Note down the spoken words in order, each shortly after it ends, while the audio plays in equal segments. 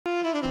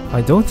I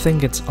don't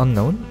think it's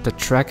unknown that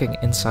tracking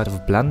inside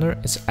of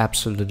Blender is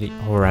absolutely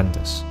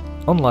horrendous.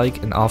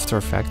 Unlike in After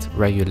Effects,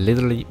 where you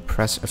literally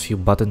press a few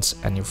buttons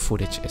and your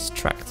footage is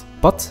tracked.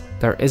 But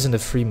there isn't a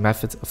free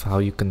method of how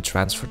you can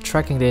transfer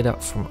tracking data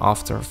from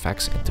After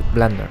Effects into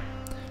Blender.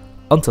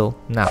 Until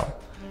now.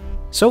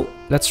 So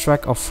let's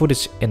track our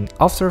footage in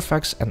After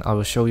Effects and I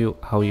will show you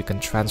how you can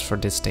transfer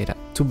this data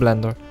to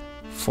Blender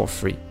for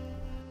free.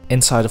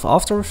 Inside of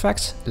After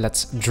Effects,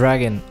 let's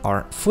drag in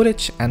our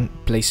footage and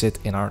place it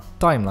in our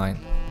timeline.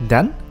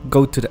 Then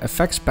go to the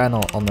effects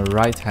panel on the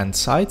right hand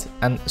side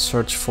and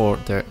search for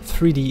the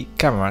 3D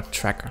camera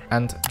tracker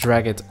and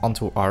drag it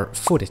onto our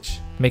footage.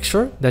 Make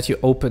sure that you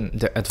open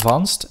the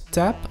advanced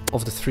tab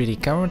of the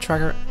 3D camera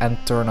tracker and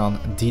turn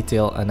on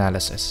detail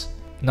analysis.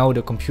 Now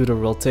the computer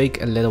will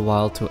take a little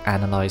while to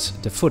analyze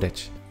the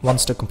footage.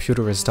 Once the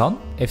computer is done,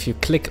 if you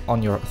click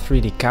on your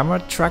 3D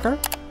camera tracker,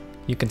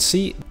 you can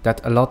see that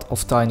a lot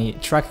of tiny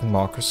tracking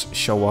markers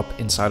show up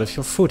inside of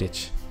your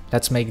footage.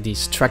 Let's make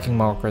these tracking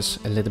markers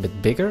a little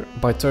bit bigger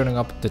by turning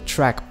up the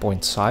track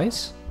point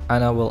size,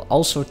 and I will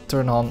also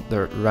turn on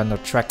the render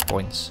track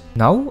points.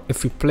 Now,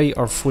 if we play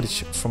our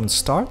footage from the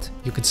start,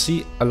 you can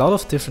see a lot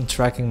of different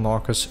tracking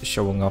markers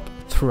showing up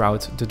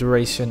throughout the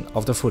duration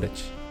of the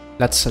footage.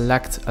 Let's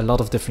select a lot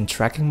of different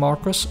tracking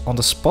markers on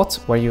the spot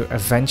where you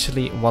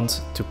eventually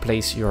want to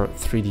place your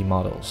 3D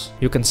models.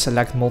 You can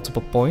select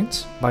multiple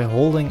points by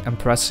holding and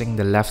pressing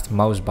the left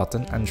mouse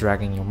button and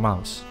dragging your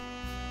mouse.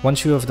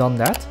 Once you have done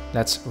that,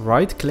 let's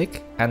right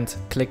click and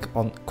click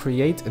on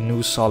create a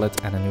new solid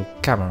and a new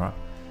camera.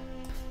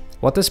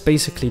 What this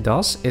basically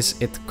does is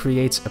it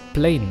creates a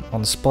plane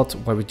on the spot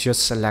where we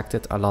just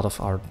selected a lot of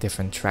our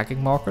different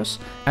tracking markers,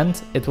 and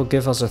it will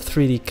give us a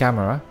 3D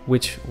camera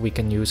which we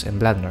can use in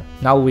Blender.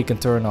 Now we can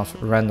turn off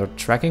render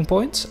tracking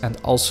points and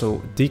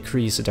also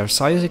decrease their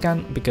size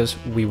again because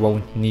we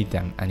won't need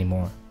them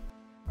anymore.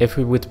 If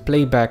we would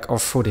play back our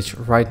footage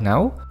right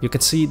now, you can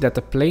see that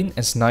the plane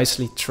is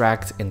nicely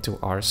tracked into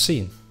our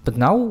scene. But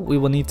now we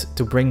will need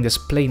to bring this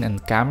plane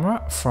and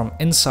camera from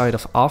inside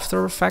of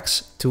After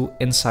Effects to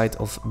inside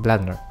of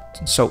Blender.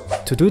 So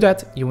to do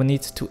that, you will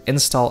need to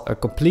install a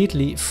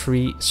completely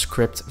free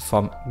script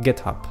from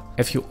GitHub.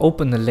 If you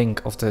open the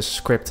link of the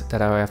script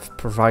that I have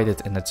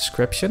provided in the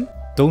description,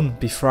 don't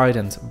be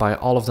frightened by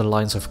all of the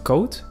lines of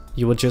code.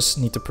 You will just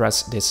need to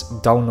press this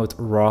download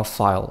raw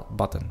file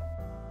button.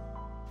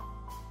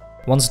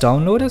 Once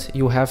downloaded,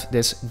 you have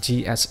this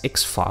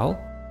GSX file,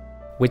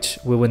 which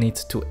we will need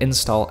to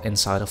install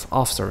inside of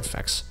After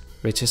Effects,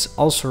 which is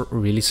also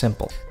really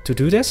simple. To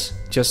do this,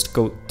 just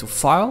go to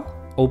File,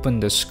 open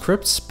the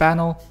Scripts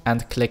panel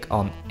and click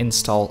on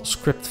Install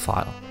Script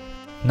File.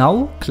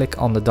 Now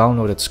click on the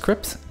downloaded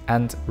script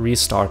and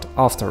restart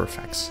After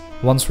Effects.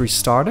 Once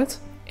restarted,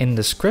 in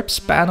the Scripts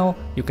panel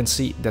you can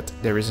see that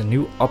there is a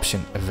new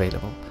option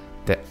available,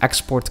 the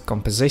Export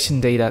Composition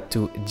Data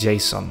to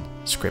JSON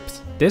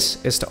script.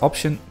 This is the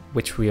option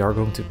which we are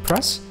going to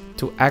press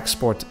to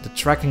export the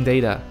tracking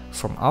data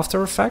from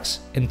After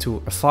Effects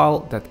into a file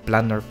that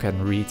Blender can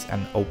read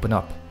and open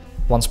up.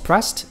 Once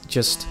pressed,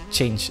 just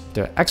change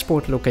the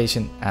export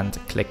location and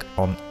click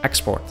on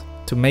Export.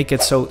 To make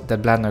it so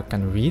that Blender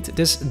can read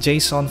this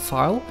JSON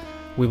file,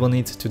 we will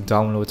need to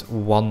download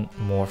one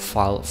more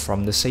file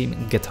from the same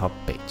GitHub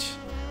page,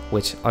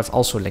 which I've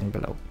also linked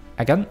below.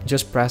 Again,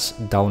 just press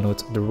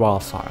download the raw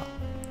file.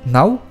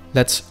 Now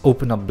let's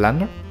open up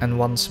Blender, and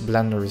once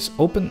Blender is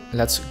open,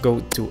 let's go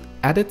to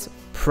Edit,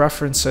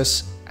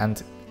 Preferences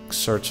and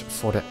search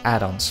for the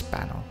add-ons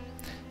panel.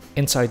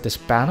 Inside this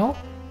panel,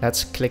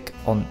 let's click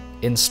on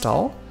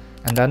Install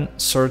and then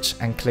search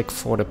and click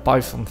for the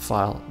Python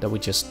file that we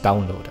just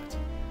downloaded.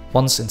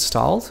 Once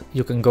installed,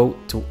 you can go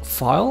to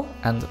File,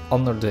 and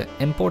under the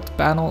Import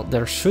panel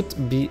there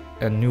should be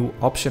a new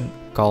option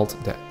called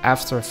the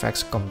After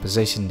Effects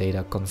Composition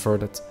Data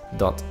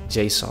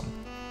Converted.json.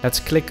 Let's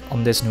click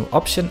on this new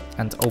option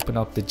and open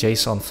up the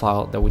JSON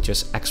file that we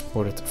just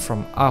exported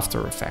from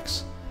After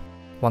Effects.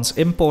 Once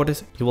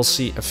imported, you will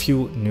see a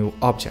few new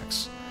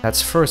objects.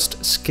 Let's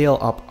first scale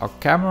up our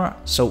camera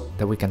so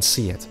that we can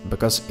see it,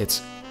 because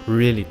it's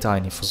really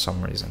tiny for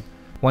some reason.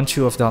 Once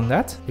you have done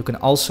that, you can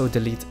also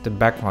delete the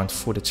background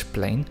footage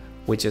plane,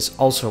 which is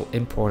also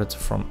imported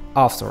from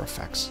After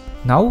Effects.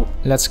 Now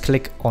let's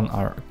click on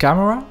our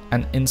camera,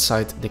 and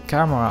inside the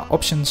camera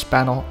options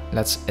panel,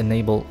 let's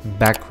enable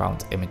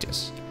background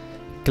images.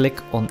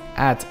 Click on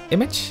Add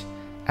Image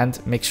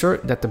and make sure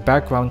that the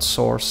background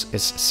source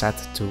is set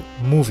to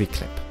movie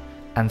clip,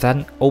 and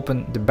then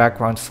open the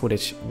background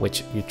footage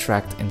which you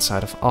tracked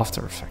inside of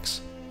After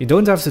Effects. You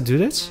don't have to do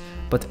this,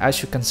 but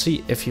as you can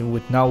see, if you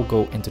would now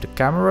go into the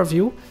camera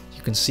view,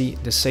 you can see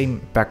the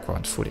same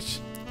background footage.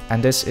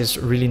 And this is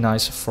really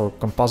nice for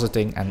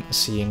compositing and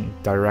seeing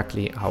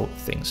directly how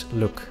things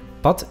look.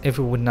 But if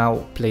we would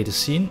now play the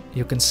scene,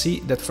 you can see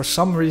that for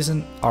some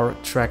reason our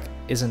track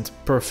isn't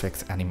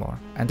perfect anymore.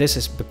 And this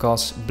is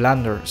because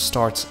Blender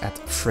starts at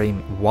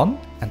frame 1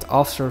 and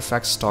After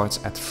Effects starts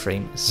at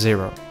frame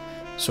 0.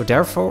 So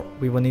therefore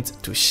we will need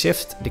to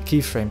shift the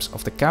keyframes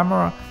of the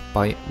camera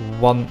by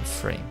 1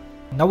 frame.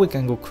 Now we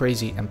can go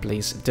crazy and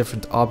place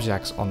different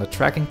objects on the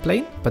tracking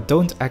plane, but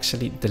don't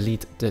actually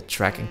delete the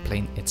tracking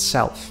plane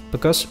itself,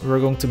 because we're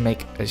going to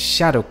make a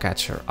shadow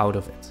catcher out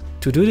of it.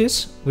 To do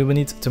this, we will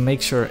need to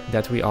make sure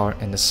that we are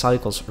in the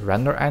Cycles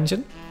render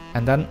engine,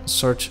 and then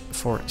search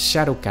for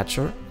shadow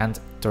catcher and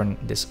turn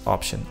this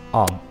option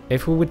on.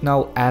 If we would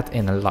now add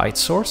in a light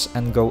source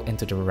and go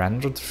into the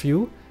rendered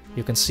view,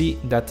 you can see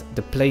that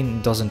the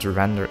plane doesn't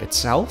render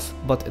itself,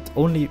 but it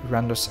only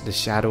renders the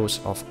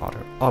shadows of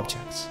other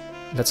objects.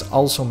 Let's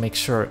also make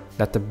sure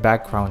that the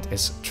background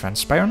is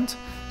transparent,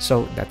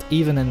 so that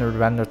even in the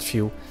rendered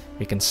view,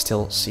 we can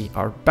still see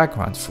our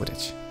background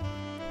footage.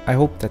 I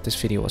hope that this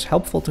video was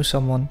helpful to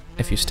someone.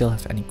 If you still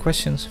have any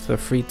questions, feel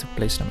free to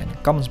place them in the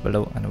comments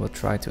below and I will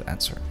try to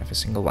answer every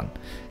single one.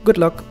 Good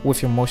luck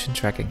with your motion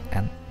tracking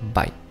and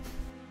bye.